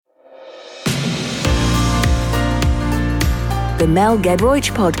The Mel Gedroych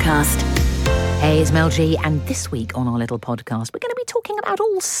Podcast. Hey, it's Mel G, and this week on our little podcast, we're going to be talking about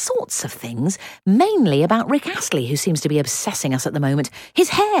all sorts of things, mainly about Rick Astley, who seems to be obsessing us at the moment. His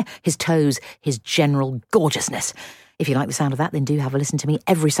hair, his toes, his general gorgeousness. If you like the sound of that, then do have a listen to me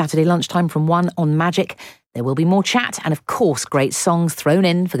every Saturday lunchtime from 1 on Magic. There will be more chat and, of course, great songs thrown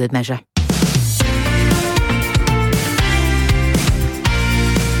in for good measure.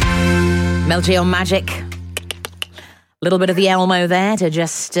 Mel G on Magic. A little bit of the Elmo there to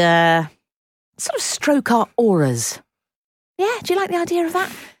just sort of stroke our auras. Yeah, do you like the idea of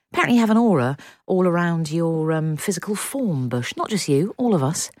that? Apparently you have an aura all around your physical form, Bush. Not just you, all of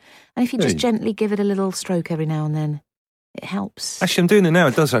us. And if you just gently give it a little stroke every now and then, it helps. Actually, I'm doing it now.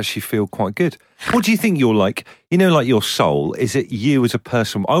 It does actually feel quite good. What do you think you're like? You know, like your soul? Is it you as a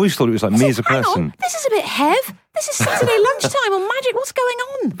person? I always thought it was like me as a person. On. This is a bit hev. This is Saturday lunchtime on Magic. What's going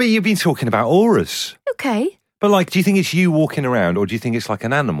on? But you've been talking about auras. Okay. But like, do you think it's you walking around, or do you think it's like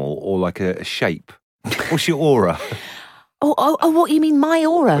an animal or like a shape? What's your aura? Oh, what you mean, my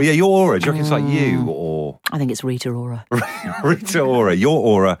aura? Oh, yeah, your aura. Do you reckon it's like you, or...? I think it's Rita Ora. Rita Ora. Your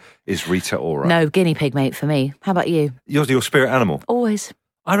aura is Rita Ora. No, guinea pig, mate, for me. How about you? You're your spirit animal? Always.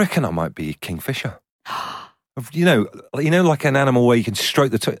 I reckon I might be Kingfisher. You know, like an animal where you can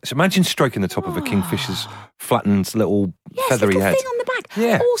stroke the top. So imagine stroking the top of a kingfisher's flattened little feathery little head. Thing on the back.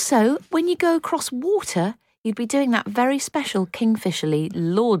 Yeah. Also, when you go across water, you'd be doing that very special kingfisherly,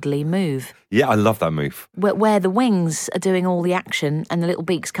 lordly move. Yeah, I love that move. Where the wings are doing all the action and the little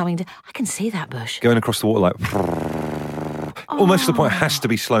beak's coming to... I can see that, Bush. Going across the water like... Almost to the point it has to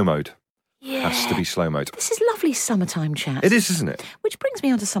be slow mode. Yeah. Has to be slow mode. This is lovely summertime chat. It is, isn't it? Which brings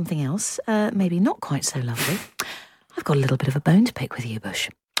me on to something else, maybe not quite so lovely. I've got a little bit of a bone to pick with you, Bush.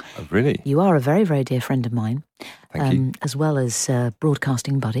 Oh, really? You are a very, very dear friend of mine. Thank you. As well as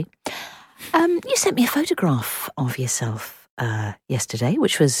broadcasting buddy. You sent me a photograph of yourself yesterday,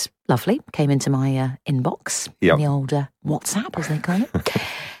 which was lovely. Came into my inbox, in the old WhatsApp, as they call it.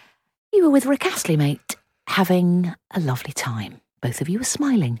 You were with Rick Astley, mate, having a lovely time. Both of you were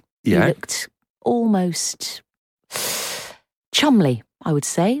smiling. Yeah. You looked almost chumly, I would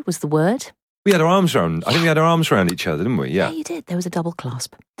say, was the word. We had our arms around. I think we had our arms around each other, didn't we? Yeah. Yeah, you did. There was a double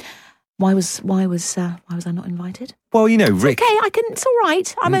clasp. Why was I not invited? Well, you know, Rick. It's okay, it's all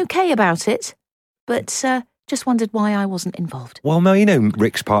right. I'm okay about it. But just wondered why I wasn't involved. Well, Mel, you know,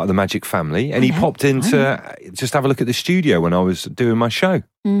 Rick's part of the Magic family, and he popped in to just have a look at the studio when I was doing my show.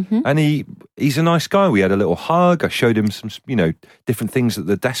 Mm-hmm. And he's a nice guy. We had a little hug. I showed him some, different things that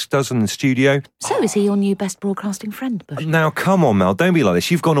the desk does in the studio. So is he your new best broadcasting friend, Bush? Now, come on, Mel, don't be like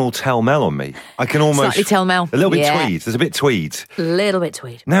this. You've gone all Tell Mel on me. I can almost... Slightly Tell Mel. A little bit tweed. There's a bit tweed. A little bit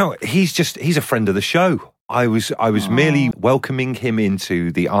tweed. Now, he's a friend of the show. I was merely welcoming him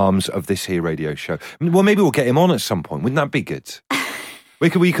into the arms of this here radio show. Well, maybe we'll get him on at some point. Wouldn't that be good? We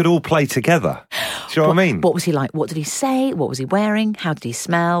could all play together. Do you know what I mean? What was he like? What did he say? What was he wearing? How did he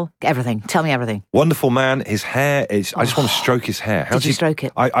smell? Everything. Tell me everything. Wonderful man. His hair is... I just want to stroke his hair. Did you stroke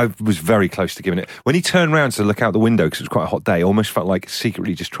it? I was very close to giving it. When he turned around to look out the window, because it was quite a hot day, I almost felt like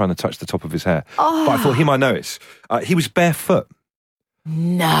secretly just trying to touch the top of his hair. Oh. But I thought he might notice. He was barefoot.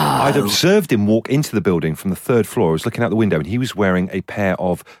 No. I'd observed him walk into the building from the third floor. I was looking out the window and he was wearing a pair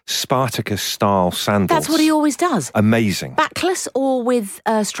of Spartacus-style sandals. That's what he always does. Amazing. Backless or with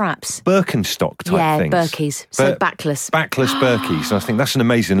straps? Birkenstock type things. Yeah, Birkies. So backless. Backless Birkies. And I think that's an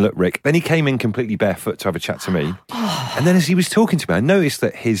amazing look, Rick. Then he came in completely barefoot to have a chat to me. And then as he was talking to me, I noticed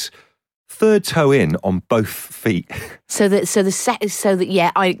that his third toe in on both feet. I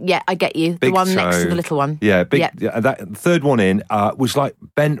get you. Big the one toe, next to the little one. Yeah, that third one in was like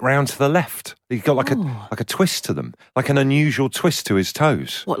bent round to the left. He got like a twist to them, like an unusual twist to his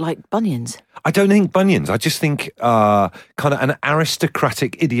toes. What, like bunions? I don't think bunions. I just think kind of an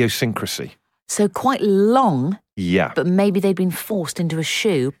aristocratic idiosyncrasy. So quite long. Yeah. But maybe they'd been forced into a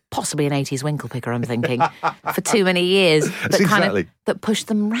shoe, possibly an 80s winkle picker, I'm thinking, for too many years. That pushed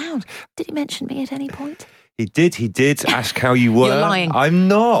them round. Did he mention me at any point? He did ask how you were. You're lying. I'm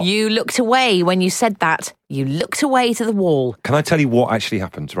not. You looked away when you said that. You looked away to the wall. Can I tell you what actually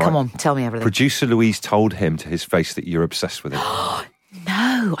happened, right? Come on, tell me everything. Producer Louise told him to his face that you're obsessed with him.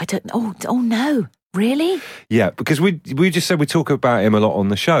 No, I don't... Oh, no. Really? Yeah, because we just said we talk about him a lot on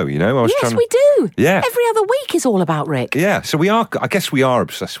the show, you know? Yes, we do. Yeah. Every other week is all about Rick. Yeah, so I guess we are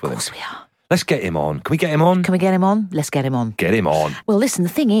obsessed with him. Of course we are. Let's get him on. Can we get him on? Can we get him on? Let's get him on. Get him on. Well, listen, the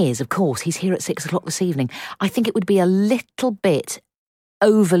thing is, of course, he's here at 6 o'clock this evening. I think it would be a little bit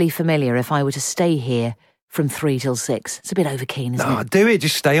overly familiar if I were to stay here from 3 till 6. It's a bit overkeen, isn't it? Do it.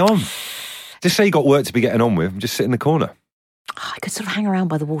 Just stay on. Just say you got work to be getting on with and just sit in the corner. I could sort of hang around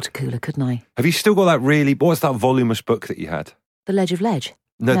by the water cooler, couldn't I? Have you still got that what's that voluminous book that you had? The Ledge of Ledge?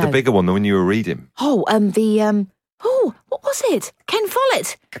 No, the bigger one, the one you were reading. Oh, what was it? Ken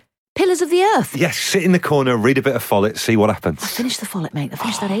Follett. Pillars of the Earth. Yes, sit in the corner, read a bit of Follett, see what happens. I finished the Follett, mate. I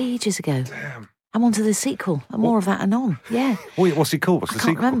finished that ages ago. Damn. I'm on to the sequel. And more of that anon. Yeah. What's it called? What's the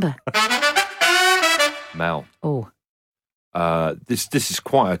sequel? I can't remember. Mel. Oh. This is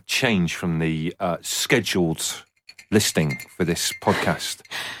quite a change from the scheduled listing for this podcast.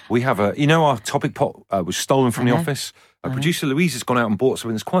 We have our topic pot was stolen from the office. Producer Louise has gone out and bought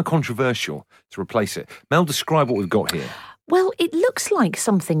something that's quite controversial to replace it. Mel, describe what we've got here. Well, it looks like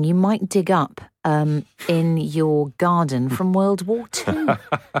something you might dig up in your garden from World War II,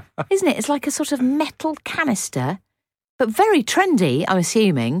 isn't it? It's like a sort of metal canister, but very trendy, I'm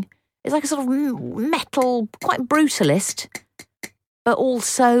assuming. It's like a sort of metal, quite brutalist, but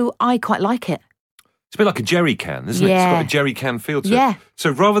also I quite like it. It's a bit like a jerry can, isn't it? It's got a jerry can feel to it.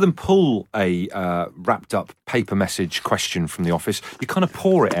 So rather than pull a wrapped up paper message question from the office, you kind of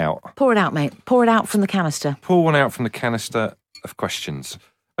pour it out. Pour it out, mate. Pour it out from the canister. Pour one out from the canister of questions.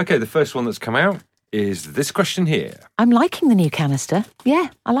 Okay, the first one that's come out is this question here. I'm liking the new canister. Yeah,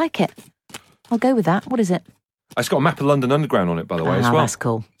 I like it. I'll go with that. What is it? It's got a map of London Underground on it, by the way, as well. That's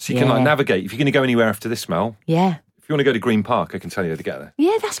cool. So you can navigate. If you're going to go anywhere after this, Mel. Yeah. If you want to go to Green Park, I can tell you how to get there.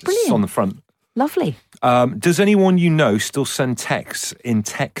 Yeah, that's brilliant. It's on the front. Lovely. Does anyone you know still send texts in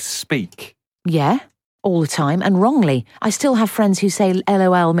text speak? Yeah, all the time, and wrongly. I still have friends who say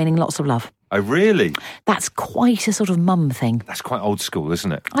LOL, meaning lots of love. Oh, really? That's quite a sort of mum thing. That's quite old school,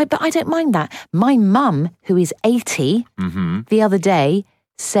 isn't it? But I don't mind that. My mum, who is 80, the other day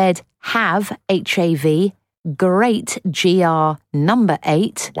said, have, HAV, great, GR, number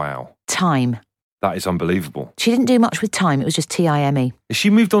 8. Wow. Time. That is unbelievable. She didn't do much with time. It was just TIME. Has she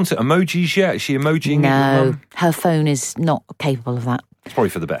moved on to emojis yet? Is she emojiing? No, her phone is not capable of that. It's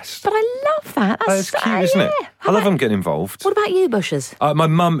probably for the best. But I love that. That's cute, isn't it? I love them getting involved. What about you, Bushers? My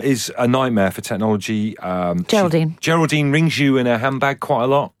mum is a nightmare for technology. Geraldine. Geraldine rings you in her handbag quite a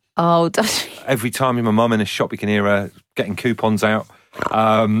lot. Oh, does she? Every time you're my mum in a shop, you can hear her getting coupons out.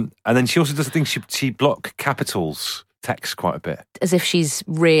 And then she also does the thing, she block capitals text quite a bit. As if she's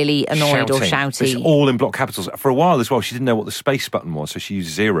really annoyed or shouty. It's all in block capitals. For a while as well, she didn't know what the space button was, so she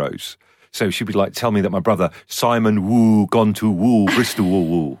used zeros. So she'd be like, tell me that my brother, Simon Woo, gone to Woo, Bristol Woo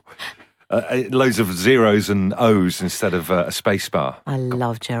Woo. Loads of zeros and O's instead of a space bar. I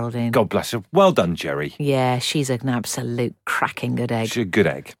love Geraldine. God bless her. Well done, Jerry. Yeah, she's an absolute cracking good egg. She's a good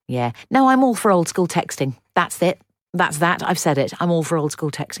egg. Yeah. No, I'm all for old school texting. That's it. That's that. I've said it. I'm all for old school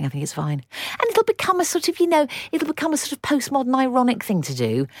texting. I think it's fine. And it'll become a sort of, postmodern ironic thing to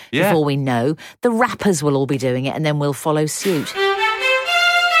do before we know. The rappers will all be doing it and then we'll follow suit.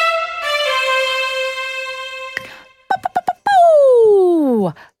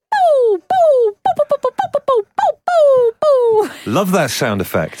 Love that sound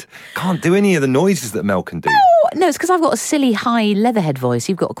effect. Can't do any of the noises that Mel can do. No, it's because I've got a silly high leatherhead voice.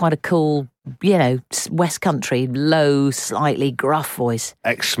 You've got quite a cool, West Country, low, slightly gruff voice.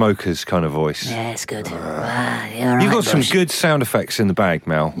 Ex-smokers kind of voice. Yeah, it's good. You've got some good sound effects in the bag,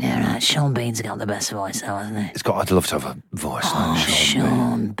 Mel. Yeah, right. Sean Bean's got the best voice, though, hasn't he? I'd love to have a voice like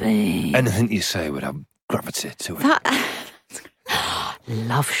Sean Bean. Anything you say would have gravity to it.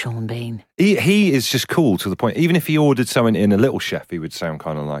 Love Sean Bean. He is just cool to the point. Even if he ordered something in a Little Chef, he would sound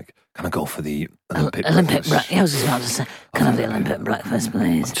kind of like, can I go for the Olympic breakfast? I was just about to say, can I have the Olympic breakfast,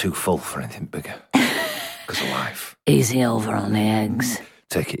 please? I'm too full for anything bigger. Because of life. Easy over on the eggs.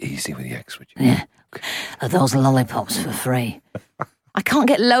 Take it easy with the eggs, would you? Yeah. Okay. Are those lollipops for free? I can't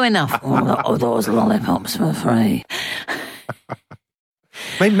get low enough. Are those lollipops for free?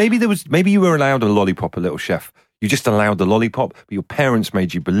 Maybe you were allowed a lollipop at Little Chef. You just allowed the lollipop, but your parents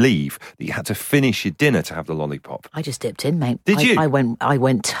made you believe that you had to finish your dinner to have the lollipop. I just dipped in, mate. Did you? I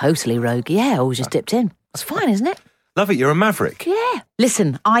went totally rogue. Yeah, I always just dipped in. That's fine, isn't it? Love it. You're a maverick. Yeah.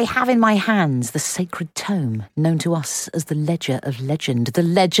 Listen, I have in my hands the sacred tome known to us as the Ledger of Legend, the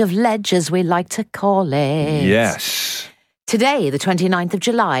Ledge of Ledgers, we like to call it. Yes. Today, the 29th of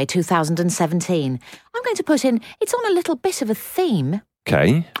July, 2017, I'm going to put in, it's on a little bit of a theme.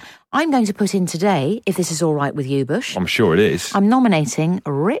 Okay. I'm going to put in today, if this is all right with you, Bush. I'm sure it is. I'm nominating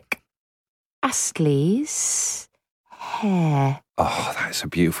Rick Astley's hair. Oh, that's a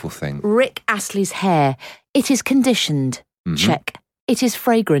beautiful thing. Rick Astley's hair. It is conditioned. Check. It is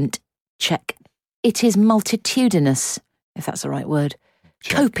fragrant. Check. It is multitudinous, if that's the right word.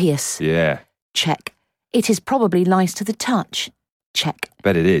 Check. Copious. Yeah. Check. It is probably nice to the touch. Check.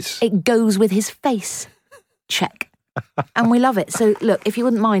 Bet it is. It goes with his face. Check. And we love it. So, look, if you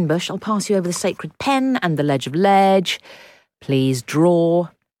wouldn't mind, Bush, I'll pass you over the sacred pen and the Ledge of Ledge. Please draw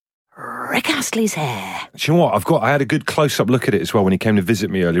Rick Astley's hair. Do you know what? I had a good close-up look at it as well when he came to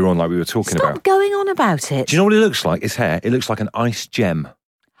visit me earlier on, like we were talking about. Stop going on about it. Do you know what it looks like, his hair? It looks like an ice gem.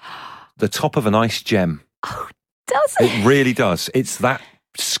 The top of an ice gem. Oh, does it? It really does. It's that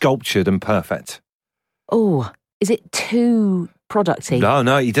sculptured and perfect. Oh, is it too producty?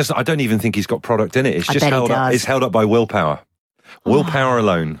 No, he doesn't. I don't even think he's got product in it. It's I just bet he held up. does. It's held up by willpower. Willpower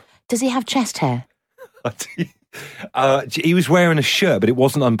alone. Does he have chest hair? He was wearing a shirt, but it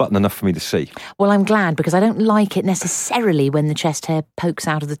wasn't unbuttoned enough for me to see. Well, I'm glad, because I don't like it necessarily when the chest hair pokes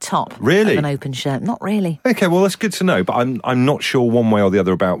out of the top Really? of an open shirt. Not really. Okay, well, that's good to know, but I'm not sure one way or the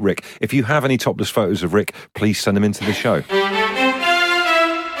other about Rick. If you have any topless photos of Rick, please send them into the show.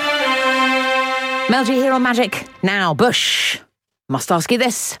 Mel G here on Magic. Now, Bush, must ask you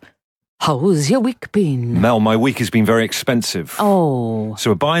this. How's your week been? Mel, my week has been very expensive. Oh. So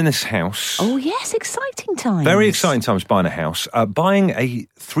we're buying this house. Oh, yes, exciting times. Very exciting times buying a house. Buying a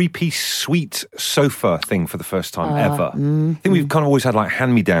 3-piece suite sofa thing for the first time ever. I think we've kind of always had like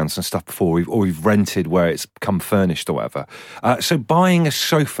hand-me-downs and stuff before, or we've rented where it's come furnished or whatever. So buying a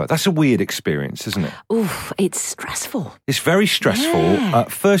sofa, that's a weird experience, isn't it? Oof, it's stressful. It's very stressful. Yeah.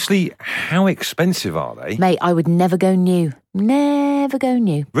 Firstly, how expensive are they? Mate, I would never go new. Never go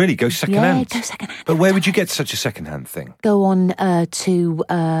new. Really? Go second-hand? Yeah, go second-hand. But where would you get such a second-hand thing? Go on to,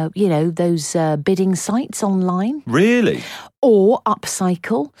 those bidding sites online. Really? Or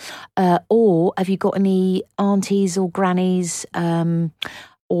upcycle. Or have you got any aunties or grannies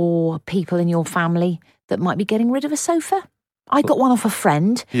or people in your family that might be getting rid of a sofa? I got one off a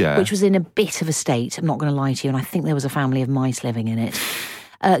friend, which was in a bit of a state, I'm not going to lie to you, and I think there was a family of mice living in it.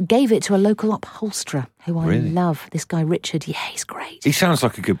 Gave it to a local upholsterer who I love. This guy, Richard. Yeah, he's great. He sounds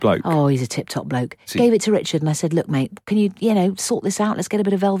like a good bloke. Oh, he's a tip-top bloke. Gave it to Richard and I said, look, mate, can you, sort this out? Let's get a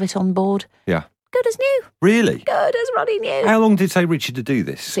bit of velvet on board. Yeah. Good as new. Really? Good as ruddy new. How long did it take Richard to do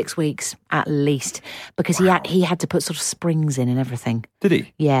this? 6 weeks, at least. Because he had to put sort of springs in and everything. Did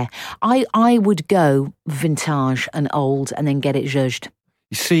he? Yeah. I would go vintage and old and then get it zhuzhed.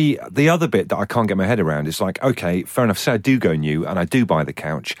 You see, the other bit that I can't get my head around is like, okay, fair enough, say I do go new and I do buy the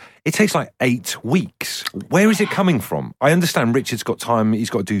couch. It takes like 8 weeks. Where is it coming from? I understand Richard's got time, he's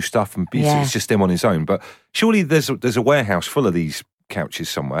got to do stuff and it's just him on his own. But surely there's a warehouse full of these couches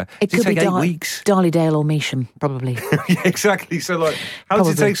somewhere. It could take be 8 weeks? Darley-Dale or Measham, probably. Yeah, exactly. So like, how does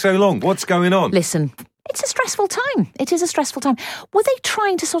it take so long? What's going on? Listen, it's a stressful time. It is a stressful time. Were they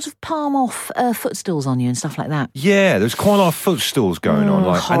trying to sort of palm off footstools on you and stuff like that? Yeah, there's quite a lot of footstools going on.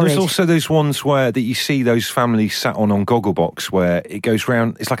 And there's horrid. also those ones where that you see those families sat on Gogglebox where it goes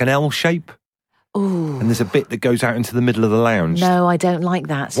round, it's like an L shape. Ooh. And there's a bit that goes out into the middle of the lounge. No, I don't like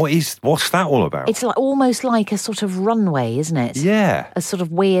that. What's that all about? It's like almost like a sort of runway, isn't it? Yeah. A sort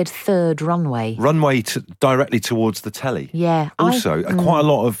of weird third runway. Runway directly towards the telly. Yeah. Also, quite a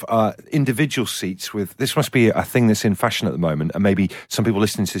lot of individual seats with, this must be a thing that's in fashion at the moment, and maybe some people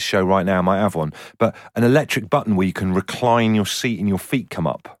listening to this show right now might have one, but an electric button where you can recline your seat and your feet come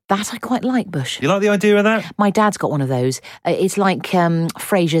up. That I quite like, Bush. You like the idea of that? My dad's got one of those. It's like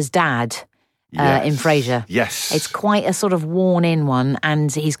Frasier's dad. In Frasier. Yes. It's quite a sort of worn-in one,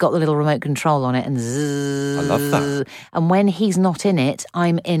 and he's got the little remote control on it, and zzz. I love that. And when he's not in it,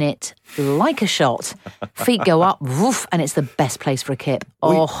 I'm in it like a shot. Feet go up, woof, and it's the best place for a kip.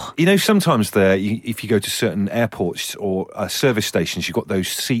 Oh. You know, sometimes if you go to certain airports or service stations, you've got those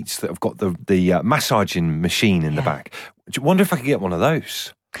seats that have got the massaging machine in the back. I wonder if I could get one of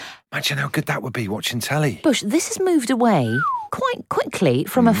those. Imagine how good that would be watching telly. Bush, this has moved away quite quickly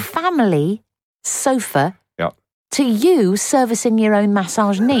from a family sofa to you servicing your own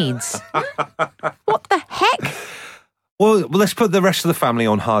massage needs. What the heck? Well, let's put the rest of the family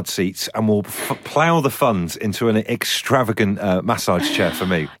on hard seats and we'll plough the funds into an extravagant massage chair for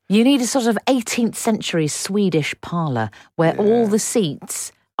me. You need a sort of 18th century Swedish parlour where all the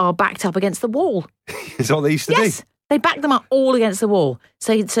seats are backed up against the wall. Is that what they used to do? They back them up all against the wall.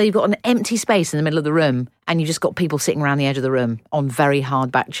 So you've got an empty space in the middle of the room and you've just got people sitting around the edge of the room on very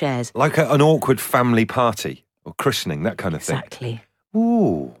hard back chairs. Like an awkward family party or christening, that kind of thing. Exactly.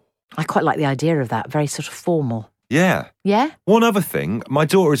 Ooh. I quite like the idea of that. Very sort of formal. Yeah. Yeah? One other thing, my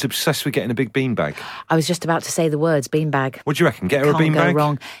daughter is obsessed with getting a big beanbag. I was just about to say the words, beanbag. What do you reckon? Get her a beanbag? Can't go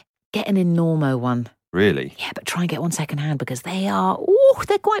wrong. Get an Enormo one. Really? Yeah, but try and get one second hand because they're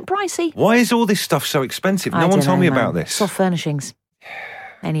quite pricey. Why is all this stuff so expensive? No one told me about this. Soft furnishings.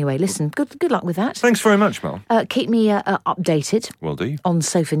 Anyway, listen, good luck with that. Thanks very much, Mel. Keep me updated. Will do. On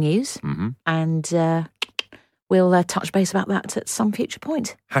Sofa News. Mm-hmm. And we'll touch base about that at some future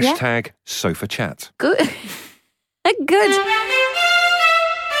point. Hashtag Sofa Chat. Good. Good.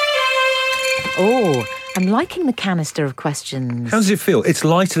 Oh, I'm liking the canister of questions. How does it feel? It's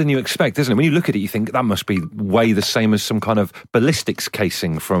lighter than you expect, isn't it? When you look at it, you think that must be weigh the same as some kind of ballistics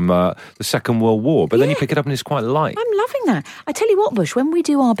casing from the Second World War. But then you pick it up and it's quite light. I'm loving that. I tell you what, Bush, when we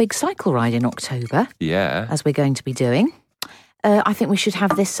do our big cycle ride in October, as we're going to be doing, I think we should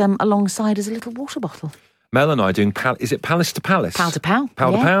have this alongside as a little water bottle. Mel and I doing, is it Palace to Palace? Pal to Pal.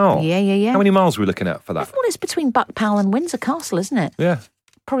 Pal to Pal. Yeah. How many miles are we looking at for that? Well, it's between Buckpal and Windsor Castle, isn't it? Yeah.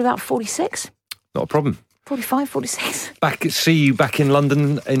 Probably about 46. Not a problem. 45, 46. See you back in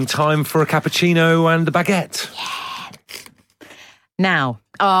London in time for a cappuccino and a baguette. Yeah. Now,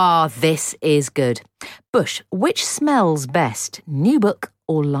 this is good. Bush, which smells best, new book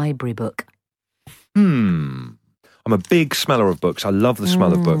or library book? I'm a big smeller of books. I love the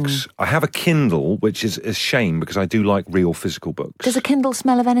smell of books. I have a Kindle, which is a shame because I do like real physical books. Does a Kindle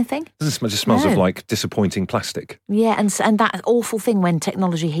smell of anything? It just smells of like disappointing plastic. Yeah, and that awful thing when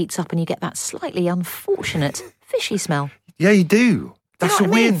technology heats up and you get that slightly unfortunate fishy smell. Yeah, you do. That's a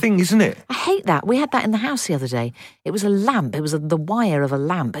weird thing, isn't it? I hate that. We had that in the house the other day. It was a lamp. It was the wire of a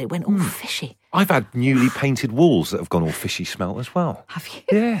lamp. It went all fishy. I've had newly painted walls that have gone all fishy smell as well. Have you?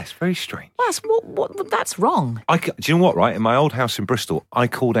 Yeah, it's very strange. That's wrong. Do you know what, right? In my old house in Bristol, I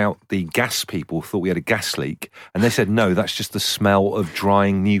called out the gas people, thought we had a gas leak, and they said, no, that's just the smell of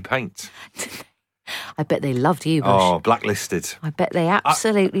drying new paint. I bet they loved you, Bush. Oh, blacklisted. I bet they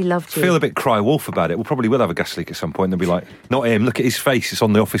absolutely loved you. I feel a bit cry wolf about it. We probably will have a gas leak at some point. And they'll be like, not him, look at his face. It's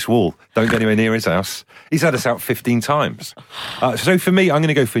on the office wall. Don't go anywhere near his house. He's had us out 15 times. So for me, I'm going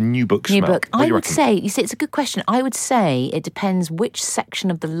to go for new book smell. New book. I would say, you see, it's a good question. I would say it depends which section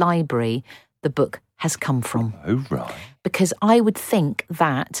of the library the book has come from. Oh, right. Because I would think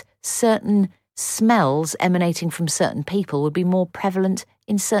that certain smells emanating from certain people would be more prevalent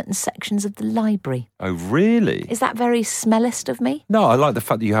in certain sections of the library. Oh, really? Is that very smellist of me? No, I like the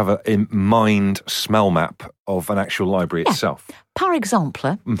fact that you have a mind smell map of an actual library itself. Par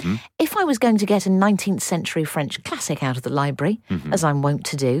exemple, if I was going to get a 19th century French classic out of the library, as I'm wont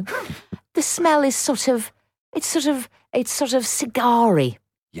to do, the smell is sort of cigar-y.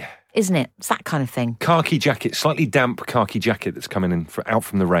 Yeah. Isn't it? It's that kind of thing. Khaki jacket, slightly damp khaki jacket that's coming in out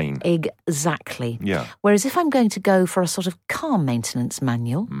from the rain. Exactly. Yeah. Whereas if I'm going to go for a sort of car maintenance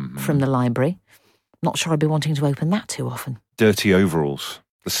manual from the library, not sure I'd be wanting to open that too often. Dirty overalls.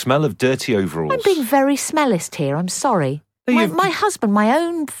 The smell of dirty overalls. I'm being very smellist here, I'm sorry. My husband, my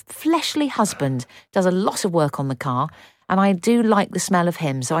own fleshly husband, does a lot of work on the car, and I do like the smell of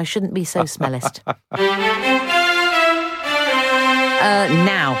him, so I shouldn't be so smellist.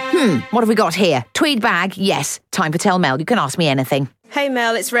 Now, what have we got here? Tweed bag, yes. Time for Tell Mel. You can ask me anything. Hey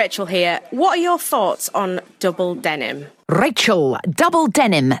Mel, it's Rachel here. What are your thoughts on double denim? Rachel, double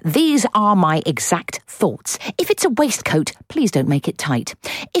denim. These are my exact thoughts. If it's a waistcoat, please don't make it tight.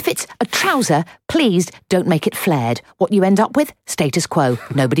 If it's a trouser, please don't make it flared. What you end up with? Status quo.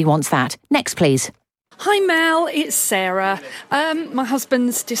 Nobody wants that. Next, please. Hi Mel, it's Sarah. My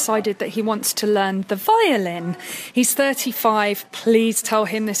husband's decided that he wants to learn the violin. He's 35. Please tell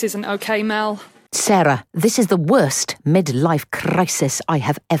him this isn't okay, Mel. Sarah, this is the worst midlife crisis I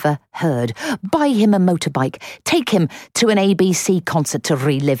have ever heard. Buy him a motorbike. Take him to an ABC concert to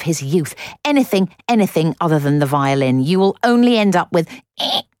relive his youth. Anything other than the violin. You will only end up with...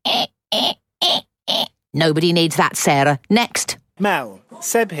 Nobody needs that, Sarah. Next. Mel,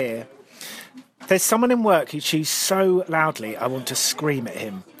 Seb here. There's someone in work who chews so loudly I want to scream at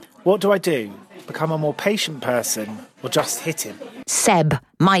him. What do I do? Become a more patient person or just hit him? Seb,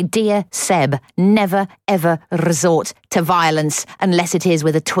 my dear Seb, never ever resort to violence unless it is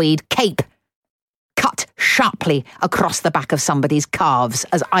with a tweed cape. Cut sharply across the back of somebody's calves,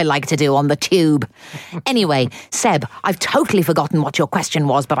 as I like to do on the tube. Anyway, Seb, I've totally forgotten what your question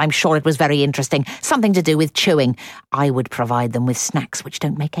was, but I'm sure it was very interesting. Something to do with chewing. I would provide them with snacks which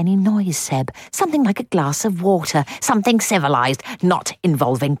don't make any noise, Seb. Something like a glass of water. Something civilised, not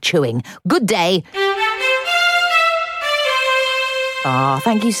involving chewing. Good day.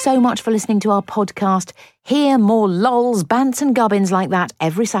 Thank you so much for listening to our podcast. Hear more lols, bants and gubbins like that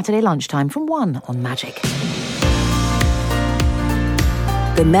every Saturday lunchtime from 1 on Magic.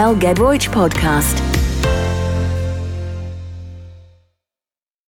 The Mel Gedroych Podcast.